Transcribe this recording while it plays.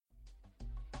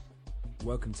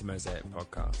Welcome to Mosaic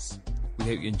Podcasts. We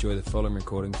hope you enjoy the following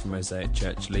recording from Mosaic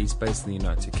Church Leeds, based in the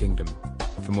United Kingdom.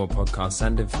 For more podcasts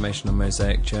and information on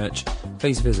Mosaic Church,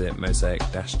 please visit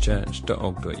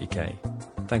mosaic-church.org.uk.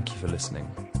 Thank you for listening.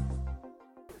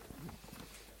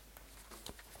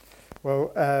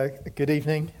 Well, good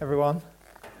evening, everyone.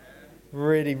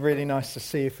 Really nice to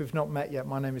see you. If we've not met yet,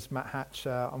 my name is Matt Hatch.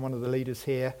 I'm one of the leaders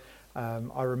here.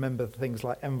 I remember things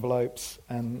like envelopes,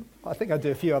 and I think I do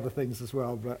a few other things as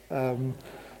well, but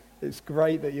it's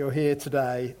great that you're here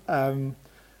today.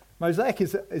 Mosaic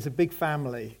is a big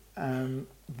family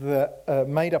that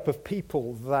made up of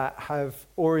people that have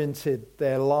oriented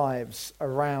their lives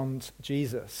around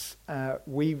Jesus.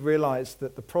 We realize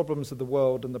that the problems of the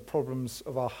world and the problems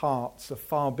of our hearts are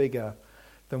far bigger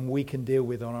than we can deal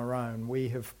with on our own. We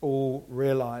have all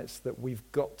realized that we've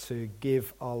got to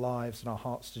give our lives and our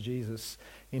hearts to Jesus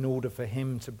in order for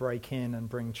him to break in and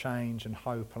bring change and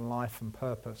hope and life and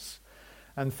purpose.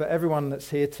 And for everyone that's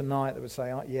here tonight that would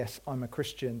say, oh, yes, I'm a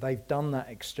Christian, they've done that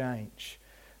exchange.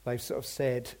 They've sort of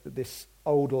said, this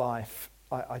old life,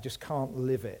 I just can't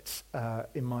live it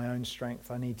in my own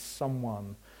strength. I need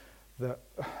someone that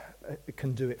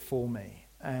can do it for me.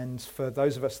 And for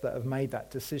those of us that have made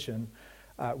that decision,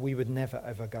 we would never,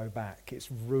 ever go back.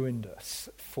 It's ruined us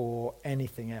for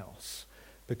anything else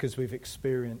because we've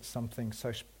experienced something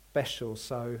so special,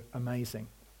 so amazing.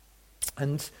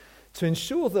 And to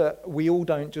ensure that we all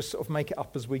don't just sort of make it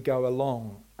up as we go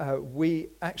along, we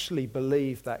actually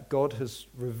believe that God has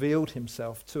revealed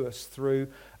himself to us through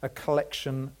a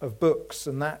collection of books.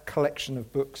 And that collection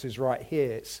of books is right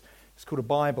here. It's called a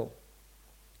Bible.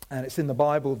 And it's in the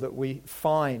Bible that we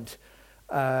find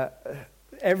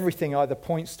everything either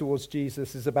points towards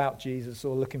Jesus, is about Jesus,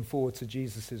 or looking forward to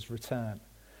Jesus' return.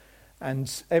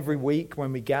 And every week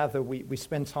when we gather, we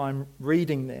spend time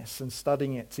reading this and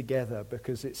studying it together,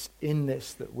 because it's in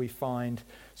this that we find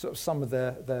sort of some of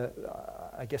the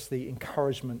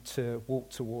encouragement to walk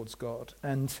towards God.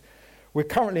 And we're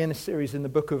currently in a series in the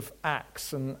book of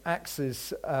Acts, and Acts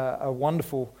is a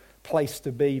wonderful place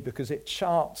to be because it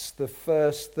charts the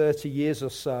first 30 years or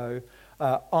so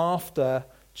after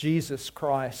Jesus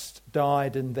Christ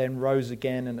died and then rose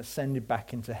again and ascended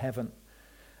back into heaven.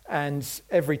 And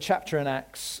every chapter in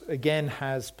Acts, again,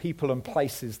 has people and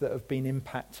places that have been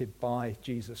impacted by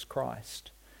Jesus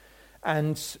Christ.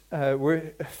 And we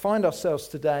find ourselves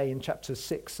today in chapters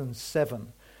 6 and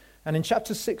 7. And in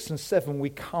chapters 6 and 7, we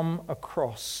come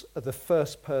across the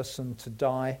first person to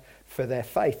die for their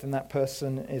faith. And that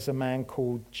person is a man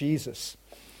called Jesus.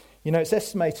 You know, it's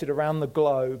estimated around the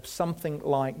globe something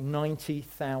like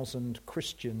 90,000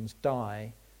 Christians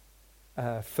die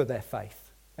for their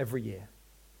faith every year.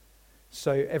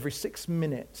 So every 6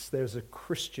 minutes there's a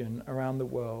Christian around the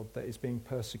world that is being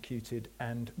persecuted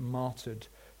and martyred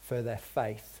for their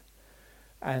faith.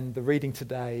 And the reading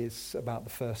today is about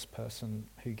the first person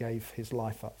who gave his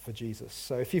life up for Jesus.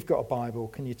 So if you've got a Bible,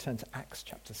 can you turn to Acts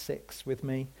chapter 6 with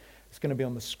me? It's going to be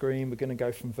on the screen. We're going to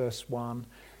go from verse 1.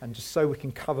 And just so we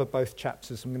can cover both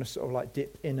chapters, I'm going to sort of like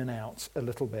dip in and out a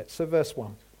little bit. So verse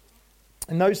 1.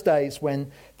 In those days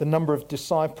when the number of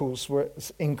disciples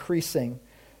was increasing,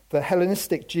 the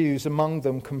Hellenistic Jews among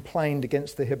them complained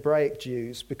against the Hebraic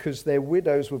Jews because their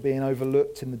widows were being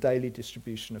overlooked in the daily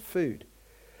distribution of food.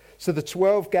 So the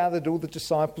 12 gathered all the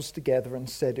disciples together and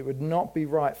said, it would not be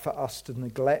right for us to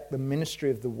neglect the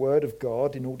ministry of the word of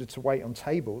God in order to wait on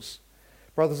tables.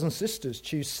 Brothers and sisters,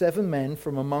 choose 7 men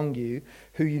from among you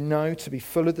who you know to be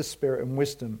full of the Spirit and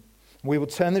wisdom. We will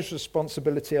turn this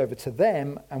responsibility over to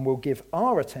them and will give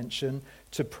our attention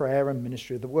to prayer and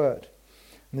ministry of the word.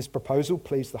 And this proposal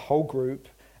pleased the whole group,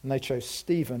 and they chose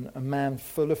Stephen, a man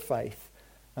full of faith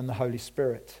and the Holy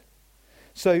Spirit.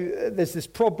 So there's this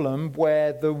problem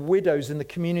where the widows in the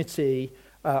community,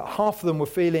 half of them were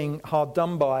feeling hard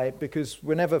done by because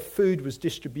whenever food was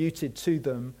distributed to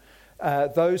them,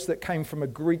 those that came from a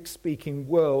Greek-speaking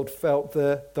world felt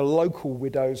the local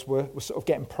widows were sort of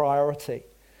getting priority.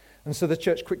 And so the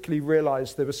church quickly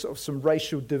realized there was sort of some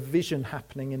racial division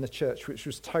happening in the church, which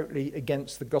was totally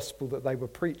against the gospel that they were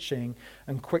preaching,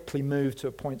 and quickly moved to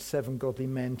appoint 7 godly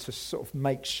men to sort of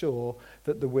make sure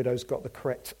that the widows got the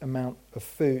correct amount of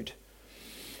food.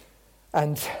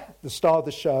 And the star of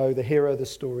the show, the hero of the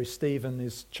story, Stephen,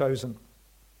 is chosen.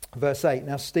 Verse 8,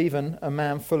 now Stephen, a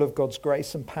man full of God's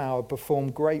grace and power,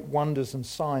 performed great wonders and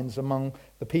signs among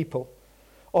the people.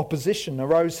 Opposition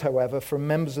arose, however, from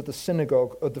members of the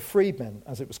synagogue of the freedmen,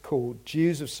 as it was called,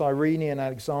 Jews of Cyrene and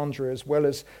Alexandria, as well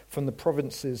as from the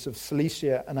provinces of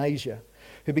Cilicia and Asia,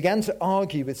 who began to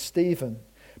argue with Stephen,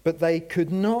 but they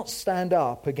could not stand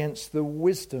up against the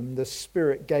wisdom the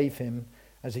Spirit gave him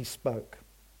as he spoke.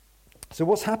 So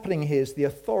what's happening here is the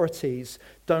authorities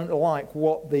don't like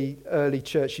what the early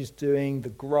church is doing, the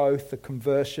growth, the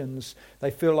conversions.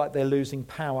 They feel like they're losing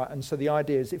power. And so the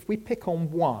idea is if we pick on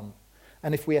one,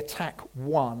 and if we attack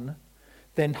one,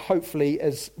 then hopefully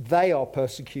as they are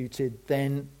persecuted,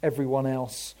 then everyone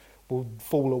else will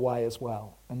fall away as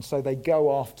well. And so they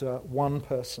go after one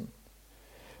person.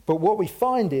 But what we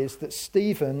find is that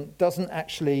Stephen doesn't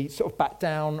actually sort of back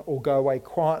down or go away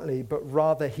quietly, but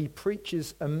rather he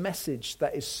preaches a message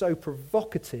that is so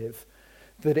provocative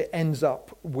that it ends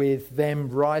up with them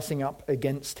rising up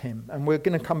against him. And we're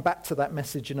going to come back to that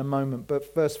message in a moment.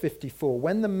 But verse 54,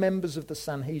 when the members of the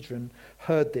Sanhedrin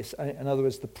heard this, in other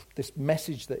words, this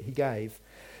message that he gave,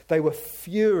 they were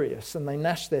furious and they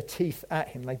gnashed their teeth at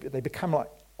him. They become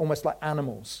almost like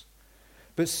animals.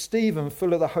 But Stephen,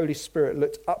 full of the Holy Spirit,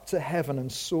 looked up to heaven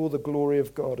and saw the glory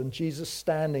of God and Jesus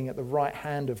standing at the right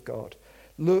hand of God.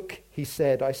 Look, he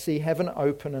said, I see heaven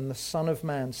open and the Son of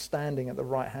Man standing at the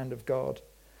right hand of God.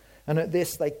 And at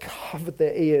this they covered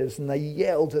their ears and they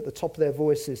yelled at the top of their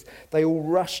voices. They all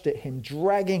rushed at him,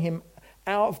 dragging him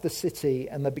out of the city,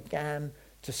 and they began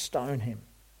to stone him.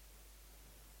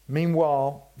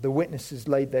 Meanwhile, the witnesses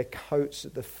laid their coats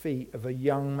at the feet of a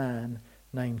young man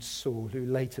named Saul, who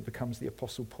later becomes the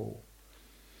Apostle Paul.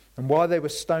 And while they were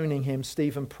stoning him,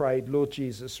 Stephen prayed, Lord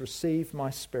Jesus, receive my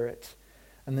spirit.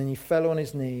 And then he fell on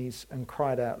his knees and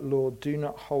cried out, Lord, do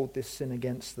not hold this sin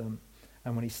against them.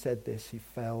 And when he said this, he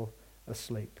fell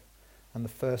asleep. And the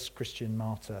first Christian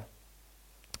martyr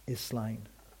is slain.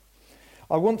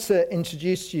 I want to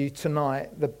introduce to you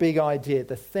tonight the big idea,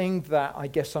 the thing that I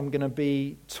guess I'm going to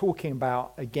be talking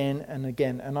about again and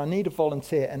again. And I need a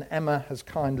volunteer, and Emma has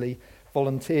kindly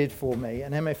volunteered for me.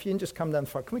 And Emma, if you can just come down the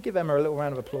front. Can we give Emma a little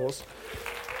round of applause?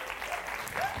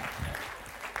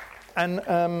 And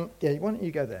why don't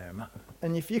you go there, Emma?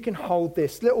 And if you can hold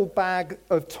this little bag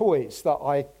of toys that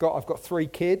I've got 3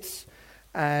 kids.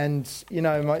 And, you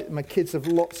know, my kids have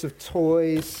lots of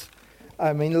toys.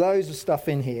 I mean, loads of stuff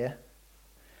in here.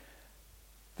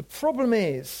 The problem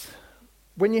is,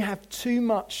 when you have too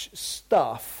much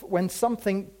stuff, when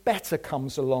something better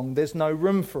comes along, there's no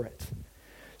room for it.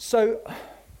 So,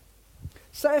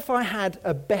 say if I had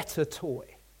a better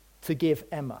toy to give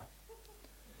Emma,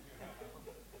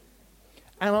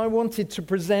 and I wanted to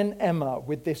present Emma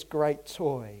with this great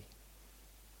toy,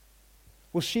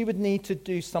 well, she would need to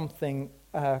do something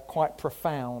quite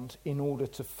profound in order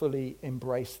to fully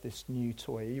embrace this new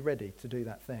toy. Are you ready to do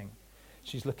that thing?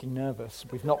 She's looking nervous.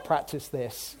 We've not practiced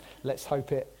this. Let's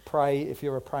hope it. Pray if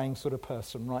you're a praying sort of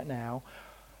person right now.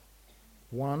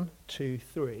 1, 2,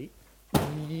 3.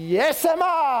 Yes,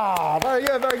 Emma! Very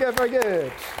good, very good, very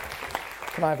good.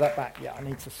 Can I have that back? Yeah, I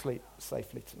need to sleep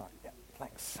safely tonight. Yeah,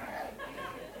 thanks.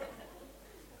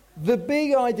 The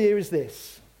big idea is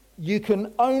this. You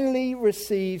can only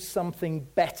receive something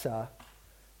better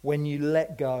when you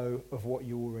let go of what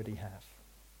you already have.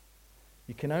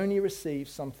 You can only receive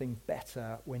something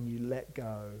better when you let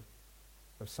go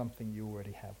of something you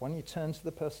already have. When you turn to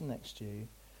the person next to you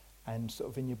and sort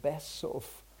of in your best sort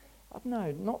of, I don't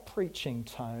know, not preaching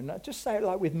tone, just say it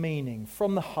like with meaning,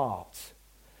 from the heart.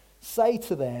 Say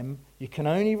to them, you can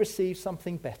only receive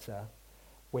something better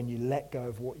when you let go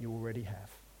of what you already have.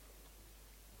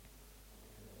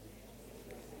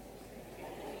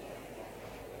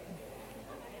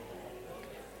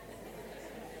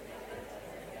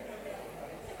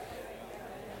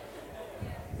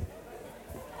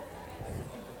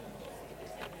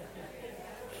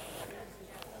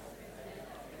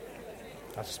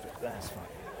 That's fine.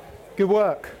 Good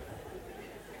work.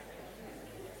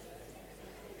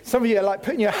 Some of you are like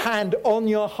putting your hand on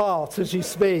your heart as you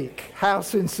speak. How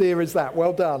sincere is that?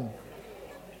 Well done.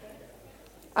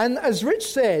 And as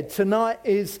Rich said, tonight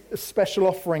is a special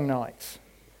offering night,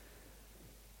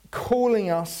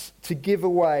 calling us to give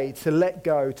away, to let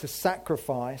go, to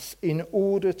sacrifice in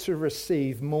order to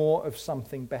receive more of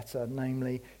something better,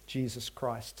 namely Jesus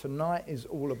Christ. Tonight is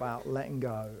all about letting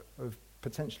go of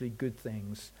potentially good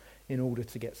things in order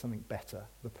to get something better,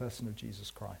 the person of Jesus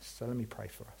Christ. So let me pray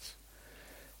for us.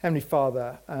 Heavenly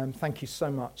Father, thank you so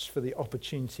much for the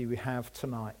opportunity we have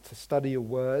tonight to study your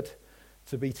word,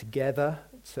 to be together,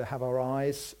 to have our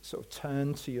eyes sort of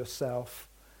turned to yourself.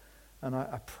 And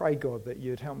I pray, God, that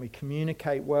you'd help me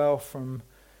communicate well from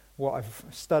what I've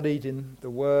studied in the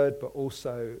word, but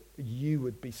also you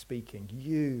would be speaking.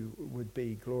 You would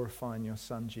be glorifying your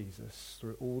Son, Jesus,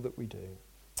 through all that we do.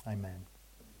 Amen.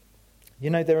 You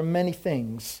know, there are many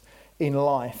things in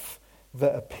life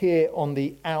that appear on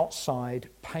the outside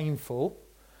painful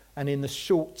and in the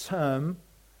short term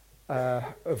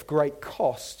of great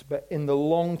cost, but in the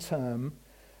long term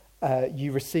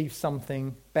you receive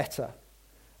something better.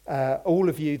 All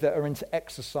of you that are into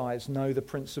exercise know the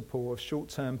principle of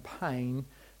short-term pain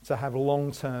to have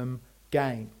long-term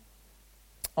gain.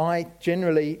 I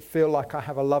generally feel like I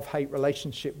have a love-hate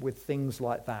relationship with things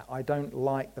like that. I don't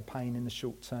like the pain in the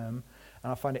short term,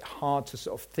 and I find it hard to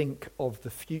sort of think of the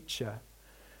future.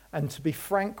 And to be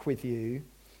frank with you,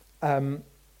 a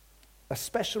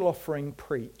special offering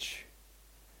preach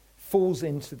falls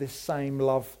into this same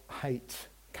love-hate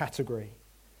category.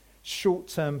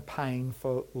 Short-term pain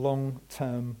for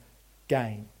long-term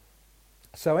gain.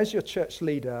 So as your church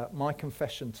leader, my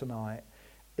confession tonight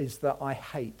is that I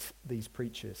hate these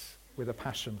preachers with a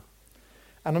passion.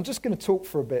 And I'm just going to talk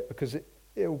for a bit because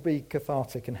it'll be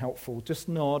cathartic and helpful. Just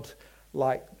nod,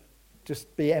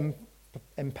 just be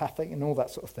empathic and all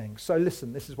that sort of thing. So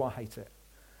listen, this is why I hate it.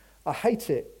 I hate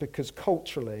it because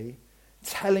culturally,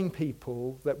 telling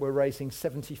people that we're raising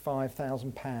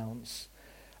 £75,000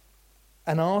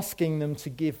 and asking them to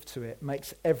give to it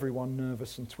makes everyone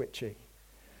nervous and twitchy.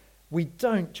 We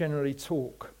don't generally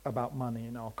talk about money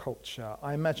in our culture.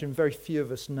 I imagine very few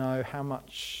of us know how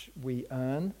much we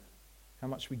earn, how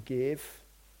much we give.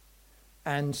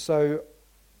 And so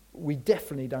we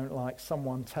definitely don't like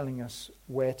someone telling us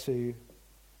where to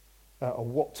or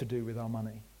what to do with our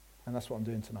money. And that's what I'm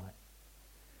doing tonight.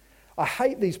 I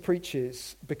hate these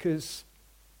preachers because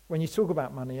when you talk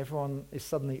about money, everyone is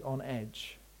suddenly on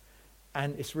edge.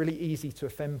 And it's really easy to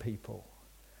offend people.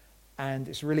 And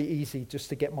it's really easy just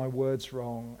to get my words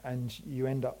wrong and you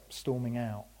end up storming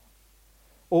out.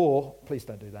 Or, please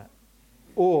don't do that.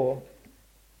 Or,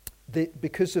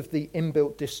 because of the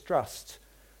inbuilt distrust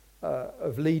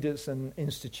of leaders and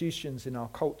institutions in our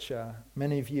culture,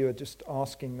 many of you are just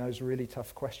asking those really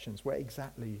tough questions. Where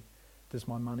exactly does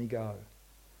my money go?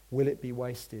 Will it be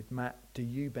wasted? Matt, do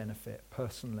you benefit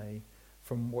personally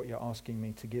from what you're asking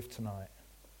me to give tonight?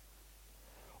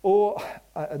 Or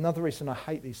another reason I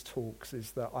hate these talks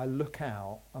is that I look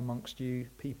out amongst you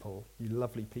people, you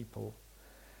lovely people,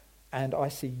 and I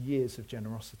see years of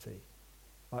generosity.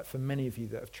 Like for many of you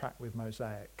that have tracked with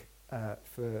Mosaic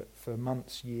for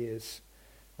months, years,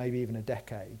 maybe even a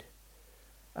decade.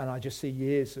 And I just see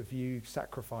years of you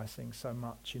sacrificing so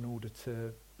much in order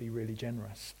to be really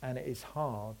generous. And it is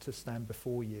hard to stand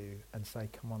before you and say,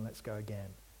 come on, let's go again,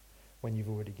 when you've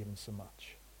already given so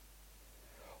much.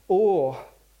 Or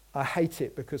I hate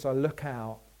it because I look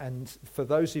out, and for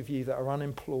those of you that are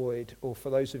unemployed or for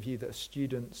those of you that are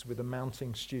students with a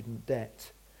mounting student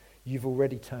debt, you've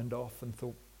already turned off and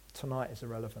thought, tonight is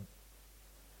irrelevant.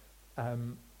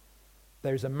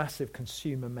 There is a massive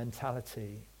consumer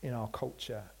mentality in our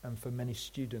culture, and for many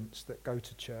students that go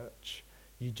to church,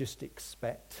 you just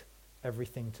expect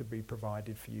everything to be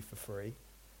provided for you for free.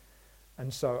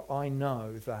 And so I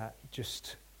know that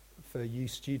just for you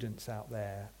students out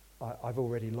there, I've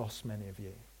already lost many of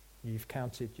you. You've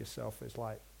counted yourself as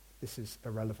like, this is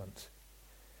irrelevant.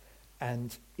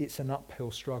 And it's an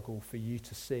uphill struggle for you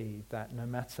to see that no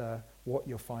matter what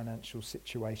your financial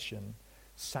situation,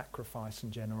 sacrifice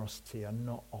and generosity are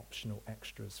not optional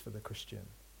extras for the Christian.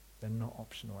 They're not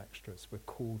optional extras. We're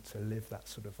called to live that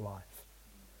sort of life.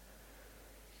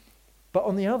 But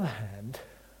on the other hand,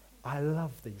 I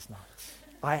love these nights.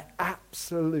 I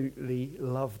absolutely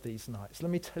love these nights.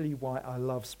 Let me tell you why I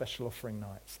love special offering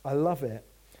nights. I love it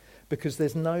because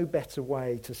there's no better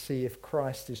way to see if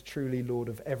Christ is truly Lord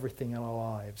of everything in our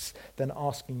lives than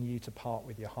asking you to part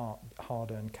with your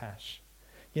hard-earned cash.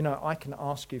 You know, I can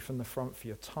ask you from the front for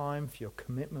your time, for your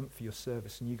commitment, for your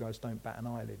service, and you guys don't bat an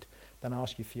eyelid. Then I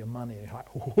ask you for your money, and you're like,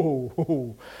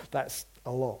 whoa, that's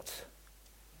a lot.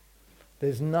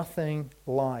 There's nothing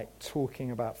like talking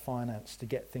about finance to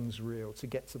get things real, to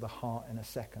get to the heart in a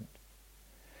second.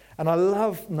 And I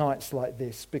love nights like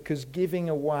this because giving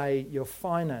away your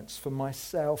finance for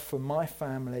myself, for my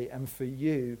family, and for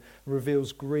you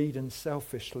reveals greed and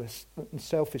selfishness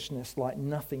like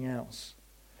nothing else.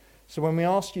 So when we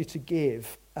ask you to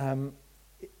give,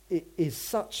 it is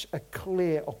such a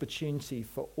clear opportunity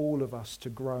for all of us to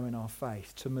grow in our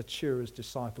faith, to mature as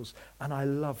disciples. And I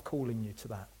love calling you to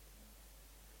that.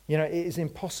 You know, it is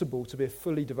impossible to be a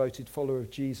fully devoted follower of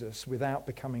Jesus without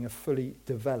becoming a fully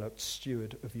developed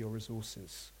steward of your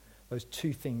resources. Those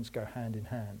two things go hand in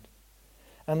hand.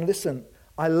 And listen,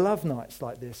 I love nights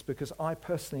like this because I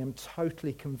personally am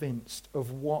totally convinced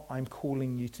of what I'm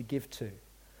calling you to give to.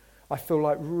 I feel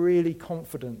like really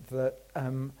confident that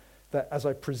that as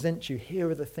I present you, here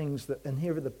are the things and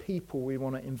here are the people we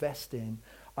want to invest in.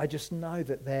 I just know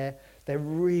that they're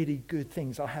really good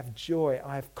things. I have joy.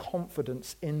 I have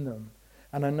confidence in them.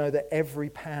 And I know that every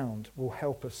pound will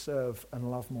help us serve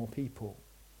and love more people.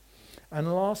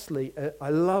 And lastly, I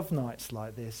love nights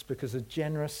like this because a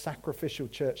generous, sacrificial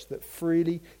church that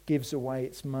freely gives away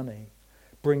its money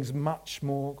brings much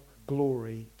more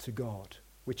glory to God,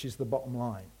 which is the bottom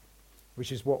line,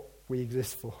 which is what we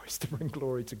exist for, is to bring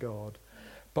glory to God,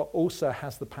 but also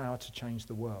has the power to change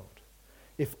the world.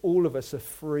 If all of us are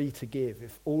free to give,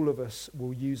 if all of us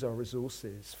will use our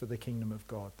resources for the kingdom of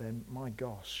God, then my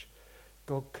gosh,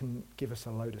 God can give us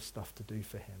a load of stuff to do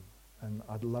for him. And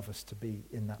I'd love us to be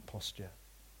in that posture.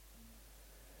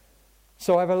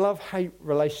 So I have a love-hate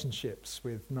relationships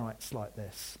with nights like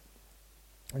this.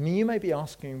 I mean, you may be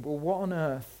asking, well, what on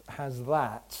earth has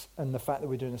that and the fact that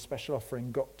we're doing a special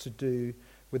offering got to do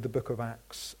with the book of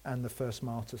Acts and the first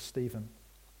martyr, Stephen?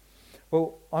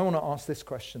 Well, I want to ask this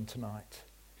question tonight.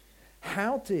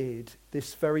 How did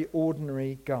this very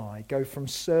ordinary guy go from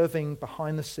serving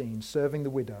behind the scenes, serving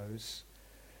the widows,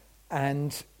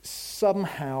 and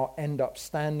somehow end up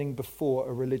standing before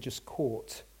a religious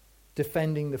court,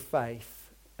 defending the faith,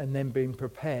 and then being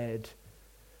prepared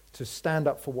to stand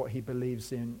up for what he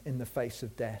believes in the face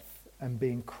of death, and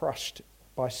being crushed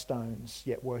by stones,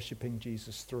 yet worshipping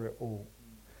Jesus through it all?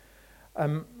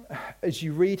 As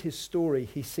you read his story,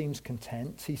 he seems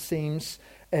content. He seems,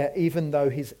 even though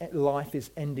his life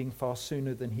is ending far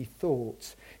sooner than he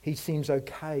thought, he seems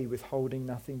okay with holding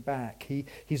nothing back.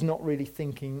 He's not really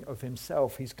thinking of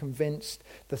himself. He's convinced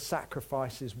the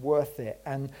sacrifice is worth it.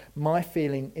 And my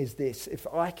feeling is this: if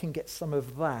I can get some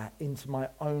of that into my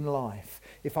own life,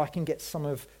 if I can get some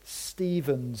of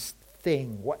Stephen's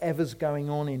thing, whatever's going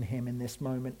on in him in this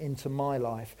moment, into my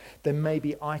life, then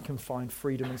maybe I can find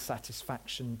freedom and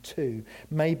satisfaction too.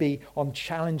 Maybe on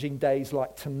challenging days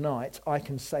like tonight, I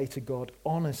can say to God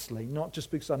honestly, not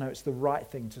just because I know it's the right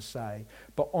thing to say,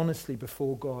 but honestly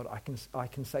before God, I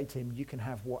can say to him, you can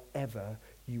have whatever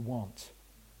you want,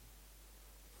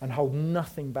 and hold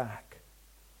nothing back,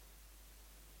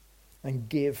 and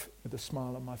give with a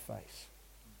smile on my face.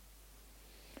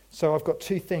 So I've got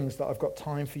two things that I've got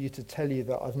time for you to tell you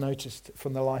that I've noticed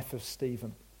from the life of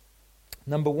Stephen.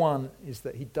 Number one is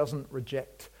that he doesn't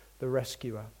reject the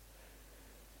rescuer.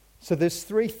 So there's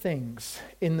three things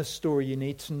in the story you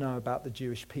need to know about the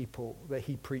Jewish people that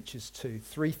he preaches to.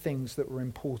 Three things that were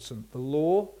important: the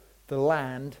law, the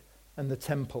land, and the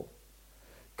temple.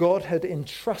 God had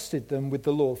entrusted them with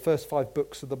the law, first 5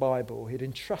 books of the Bible. He'd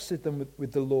entrusted them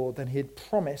with the law, then he had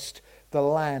promised the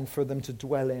land for them to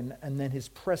dwell in, and then his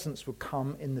presence would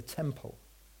come in the temple.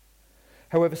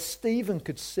 However, Stephen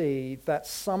could see that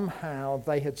somehow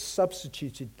they had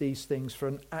substituted these things for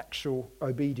an actual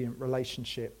obedient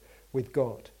relationship with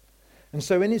God. And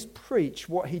so in his preach,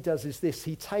 what he does is this: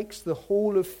 he takes the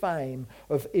hall of fame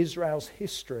of Israel's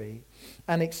history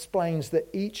and explains that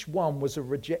each one was a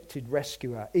rejected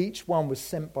rescuer. Each one was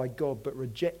sent by God but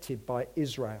rejected by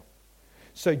Israel.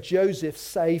 So Joseph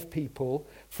saved people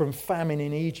from famine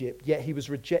in Egypt, yet he was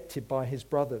rejected by his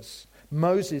brothers.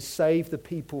 Moses saved the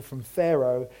people from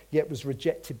Pharaoh, yet was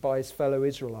rejected by his fellow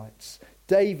Israelites.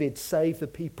 David saved the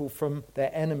people from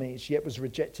their enemies, yet was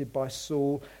rejected by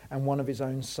Saul and one of his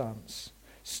own sons.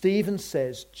 Stephen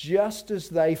says, just as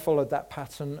they followed that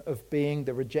pattern of being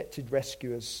the rejected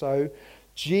rescuers, so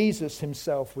Jesus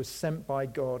himself was sent by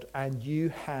God, and you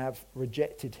have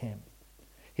rejected him.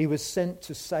 He was sent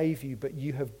to save you, but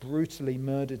you have brutally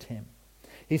murdered him.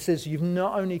 He says you've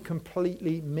not only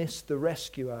completely missed the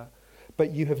rescuer,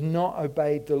 but you have not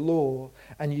obeyed the law,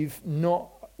 and you've not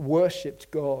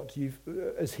worshipped God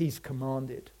as he's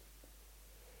commanded.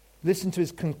 Listen to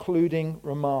his concluding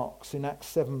remarks in Acts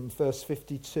 7, verse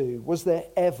 52. Was there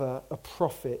ever a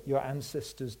prophet your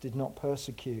ancestors did not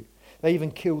persecute? They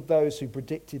even killed those who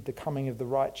predicted the coming of the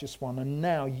righteous one, and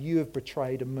now you have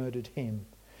betrayed and murdered him.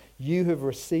 You have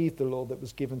received the law that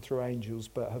was given through angels,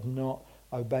 but have not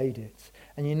obeyed it.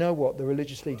 And you know what? The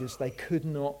religious leaders, they could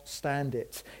not stand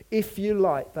it. If you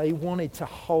like, they wanted to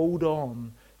hold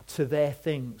on to their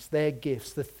things, their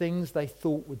gifts, the things they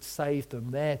thought would save them,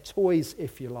 their toys,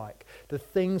 if you like, the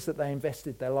things that they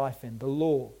invested their life in, the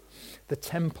law, the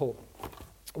temple,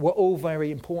 were all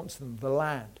very important to them, the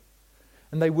land.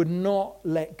 And they would not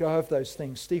let go of those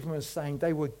things. Stephen was saying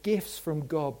they were gifts from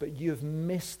God, but you have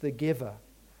missed the giver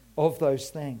of those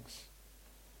things.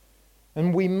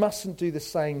 And we mustn't do the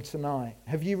same tonight.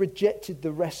 Have you rejected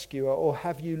the rescuer, or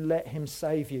have you let him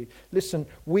save you? Listen,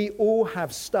 we all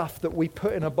have stuff that we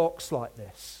put in a box like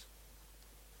this.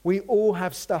 We all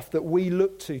have stuff that we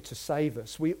look to save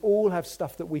us. We all have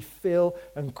stuff that we fill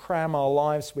and cram our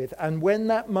lives with. And when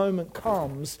that moment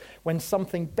comes, when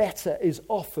something better is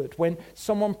offered, when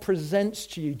someone presents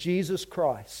to you Jesus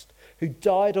Christ, who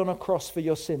died on a cross for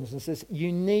your sins, and says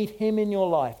you need him in your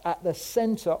life at the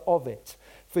center of it,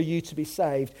 for you to be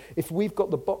saved. If we've got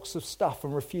the box of stuff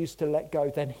and refuse to let go,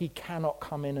 then he cannot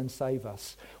come in and save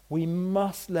us. We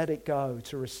must let it go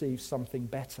to receive something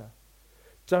better.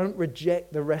 Don't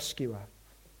reject the rescuer.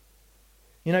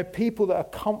 You know, people that are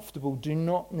comfortable do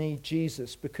not need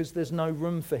Jesus because there's no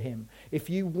room for him. If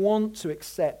you want to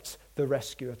accept the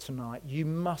rescuer tonight, you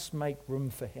must make room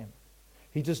for him.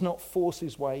 He does not force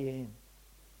his way in.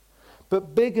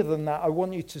 But bigger than that, I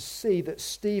want you to see that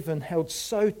Stephen held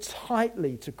so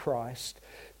tightly to Christ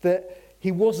that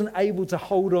he wasn't able to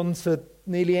hold on to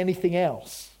nearly anything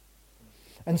else.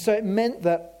 And so it meant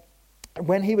that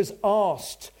when he was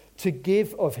asked to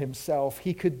give of himself,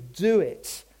 he could do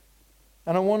it.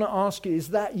 And I want to ask you, is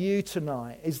that you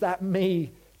tonight? Is that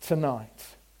me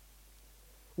tonight?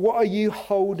 What are you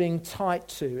holding tight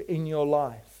to in your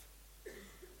life?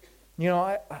 You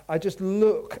know, I just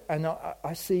look and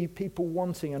I see people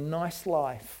wanting a nice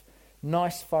life,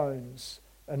 nice phones,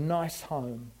 a nice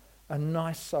home, a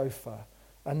nice sofa,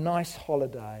 a nice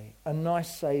holiday, a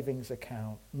nice savings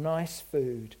account, nice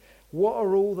food. What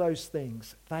are all those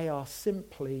things? They are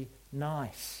simply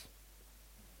nice.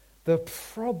 The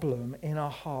problem in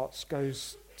our hearts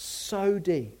goes so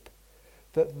deep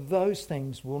that those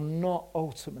things will not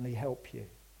ultimately help you.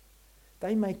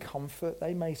 They may comfort,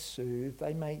 they may soothe,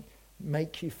 they may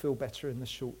make you feel better in the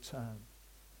short term.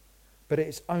 But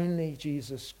it's only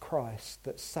Jesus Christ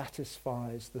that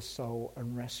satisfies the soul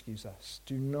and rescues us.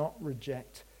 Do not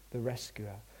reject the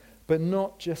rescuer. But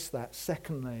not just that.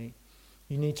 Secondly,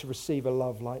 you need to receive a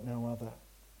love like no other.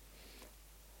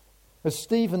 As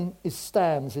Stephen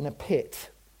stands in a pit,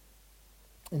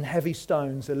 and heavy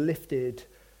stones are lifted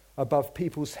above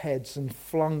people's heads and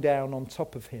flung down on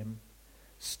top of him,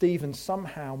 Stephen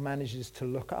somehow manages to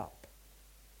look up.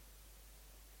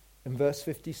 In verse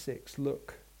 56,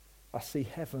 look, I see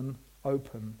heaven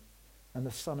open and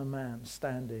the Son of Man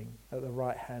standing at the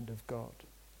right hand of God.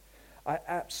 I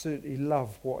absolutely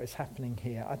love what is happening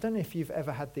here. I don't know if you've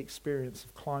ever had the experience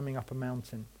of climbing up a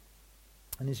mountain.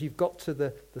 And as you've got to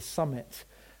the summit,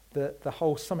 the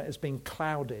whole summit has been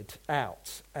clouded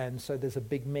out. And so there's a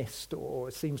big mist, or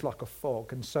it seems like a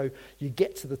fog. And so you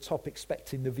get to the top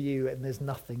expecting the view and there's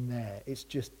nothing there. It's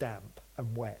just damp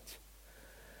and wet.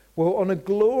 Well, on a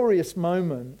glorious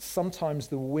moment, sometimes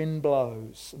the wind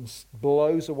blows and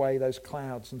blows away those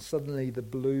clouds, and suddenly the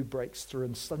blue breaks through,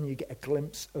 and suddenly you get a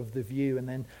glimpse of the view, and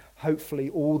then hopefully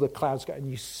all the clouds go, and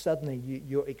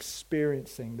you're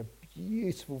experiencing the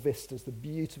beautiful vistas, the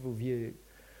beautiful view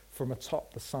from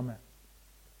atop the summit.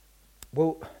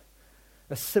 Well,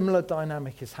 a similar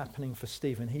dynamic is happening for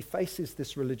Stephen. He faces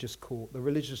this religious court. The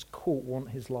religious court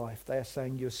want his life. They are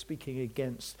saying, you're speaking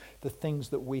against the things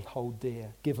that we hold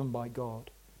dear, given by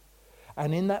God.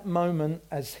 And in that moment,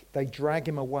 as they drag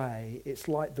him away, it's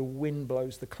like the wind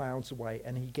blows the clouds away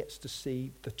and he gets to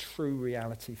see the true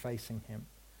reality facing him.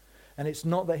 And it's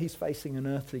not that he's facing an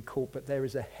earthly court, but there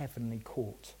is a heavenly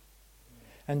court.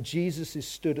 And Jesus is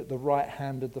stood at the right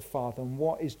hand of the Father. And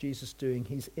what is Jesus doing?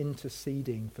 He's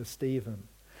interceding for Stephen.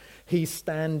 He's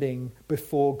standing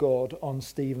before God on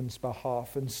Stephen's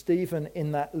behalf. And Stephen,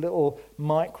 in that little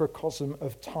microcosm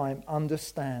of time,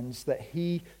 understands that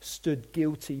he stood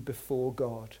guilty before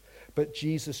God. But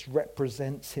Jesus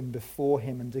represents him before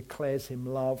him and declares him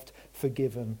loved,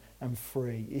 forgiven, and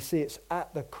free. You see, it's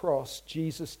at the cross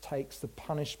Jesus takes the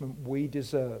punishment we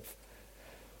deserve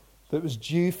that was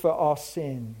due for our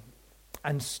sin.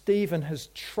 And Stephen has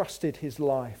trusted his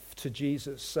life to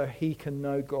Jesus so he can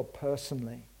know God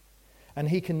personally. And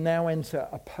he can now enter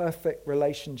a perfect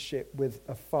relationship with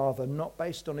a father, not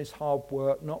based on his hard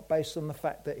work, not based on the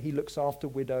fact that he looks after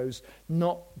widows,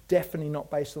 definitely not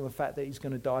based on the fact that he's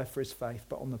going to die for his faith,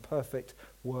 but on the perfect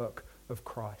work of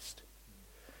Christ.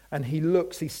 And he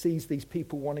sees these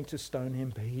people wanting to stone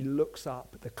him, but he looks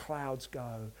up, the clouds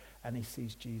go, and he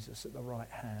sees Jesus at the right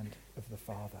hand of the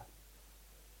Father.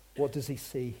 What does he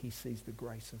see? He sees the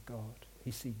grace of God.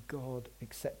 He sees God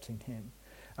accepting him.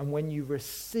 And when you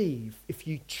receive, if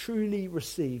you truly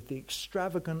receive the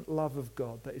extravagant love of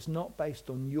God that is not based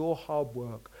on your hard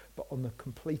work, but on the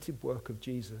completed work of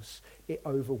Jesus, it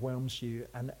overwhelms you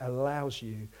and allows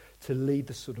you to lead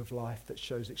the sort of life that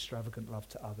shows extravagant love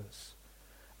to others.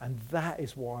 And that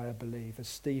is why I believe, as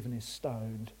Stephen is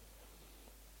stoned,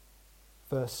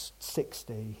 verse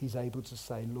 60, he's able to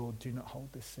say, Lord, do not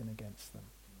hold this sin against them.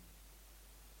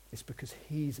 It's because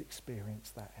he's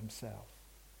experienced that himself.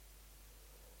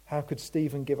 How could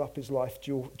Stephen give up his life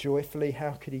joyfully?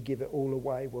 How could he give it all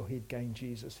away? Well, he'd gained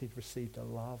Jesus. He'd received a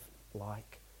love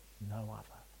like no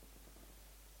other.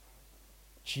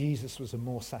 Jesus was a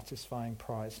more satisfying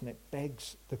prize, and it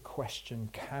begs the question,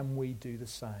 can we do the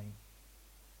same?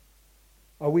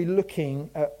 Are we looking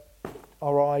at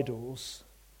our idols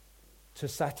to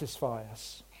satisfy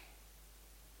us?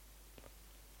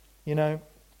 You know,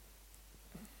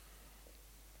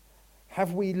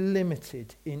 have we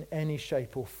limited in any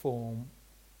shape or form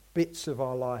bits of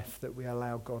our life that we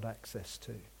allow God access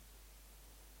to?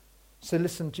 So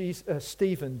listen,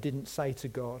 Stephen didn't say to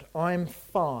God, I'm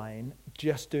fine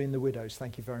just doing the widows,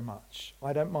 thank you very much.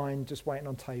 I don't mind just waiting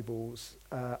on tables,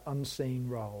 unseen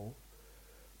role.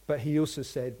 But he also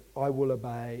said, I will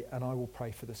obey and I will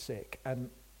pray for the sick. And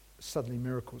suddenly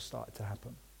miracles started to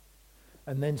happen.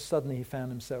 And then suddenly he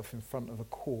found himself in front of a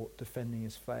court defending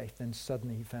his faith. Then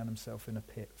suddenly he found himself in a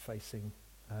pit facing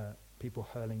people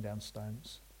hurling down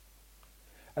stones.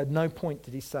 At no point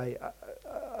did he say,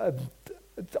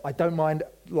 I don't mind,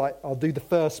 like, I'll do the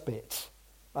first bit.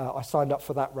 I signed up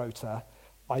for that rota.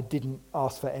 I didn't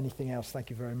ask for anything else, thank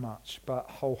you very much. But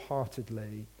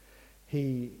wholeheartedly,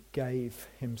 he gave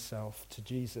himself to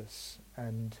Jesus.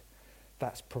 And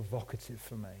that's provocative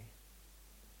for me.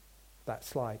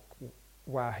 That's like,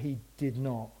 wow, he did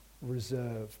not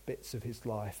reserve bits of his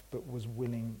life, but was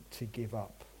willing to give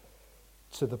up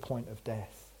to the point of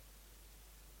death.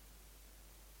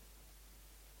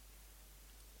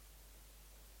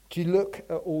 Do you look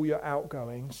at all your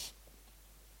outgoings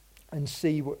and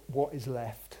see what is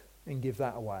left and give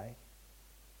that away?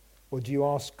 Or do you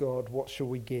ask God, what shall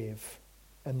we give?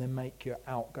 And then make your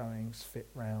outgoings fit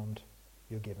round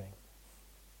your giving.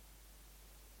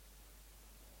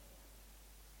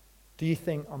 Do you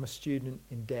think I'm a student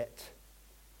in debt,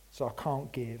 so I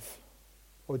can't give?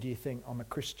 Or do you think I'm a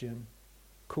Christian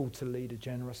called to lead a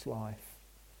generous life?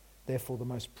 Therefore, the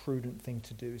most prudent thing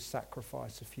to do is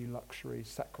sacrifice a few luxuries,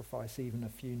 sacrifice even a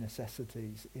few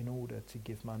necessities in order to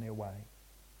give money away.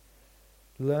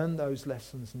 Learn those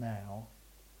lessons now.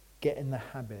 Get in the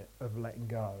habit of letting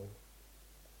go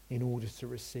in order to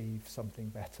receive something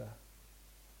better.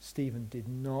 Stephen did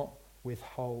not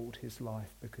withhold his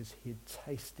life because he had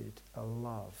tasted a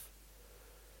love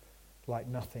like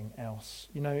nothing else.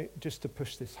 You know, just to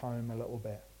push this home a little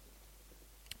bit,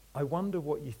 I wonder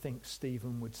what you think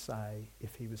Stephen would say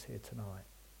if he was here tonight.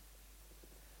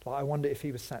 Like, I wonder if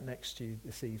he was sat next to you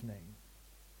this evening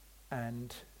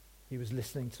and he was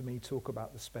listening to me talk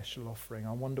about the special offering.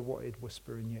 I wonder what he'd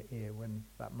whisper in your ear when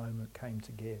that moment came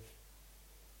to give.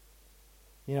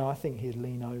 You know, I think he'd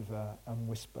lean over and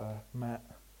whisper, Matt,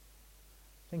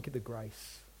 think of the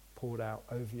grace poured out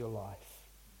over your life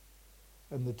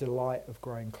and the delight of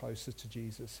growing closer to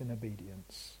Jesus in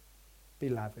obedience. Be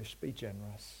lavish, be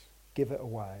generous, give it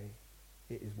away.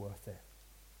 It is worth it.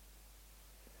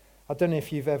 I don't know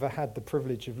if you've ever had the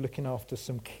privilege of looking after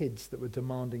some kids that were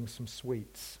demanding some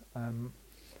sweets.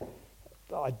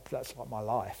 That's like my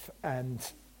life. And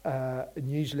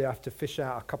usually I have to fish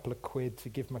out a couple of quid to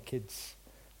give my kids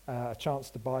a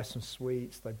chance to buy some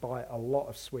sweets. They buy a lot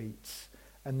of sweets.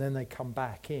 And then they come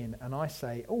back in and I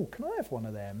say, oh, can I have one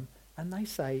of them? And they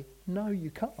say, no,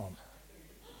 you can't.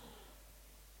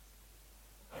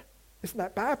 Isn't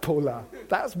that bad, Paula?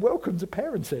 That's welcome to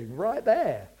parenting right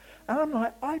there. And I'm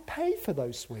like, I paid for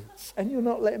those sweets and you're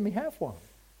not letting me have one.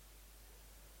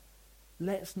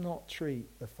 Let's not treat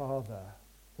the Father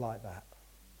like that,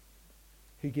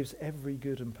 who gives every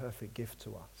good and perfect gift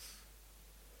to us.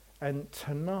 And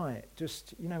tonight,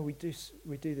 just, you know, we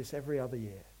do this every other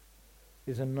year,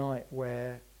 is a night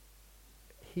where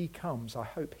he comes, I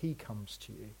hope he comes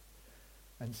to you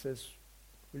and says,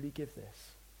 will you give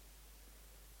this?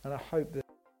 And I hope that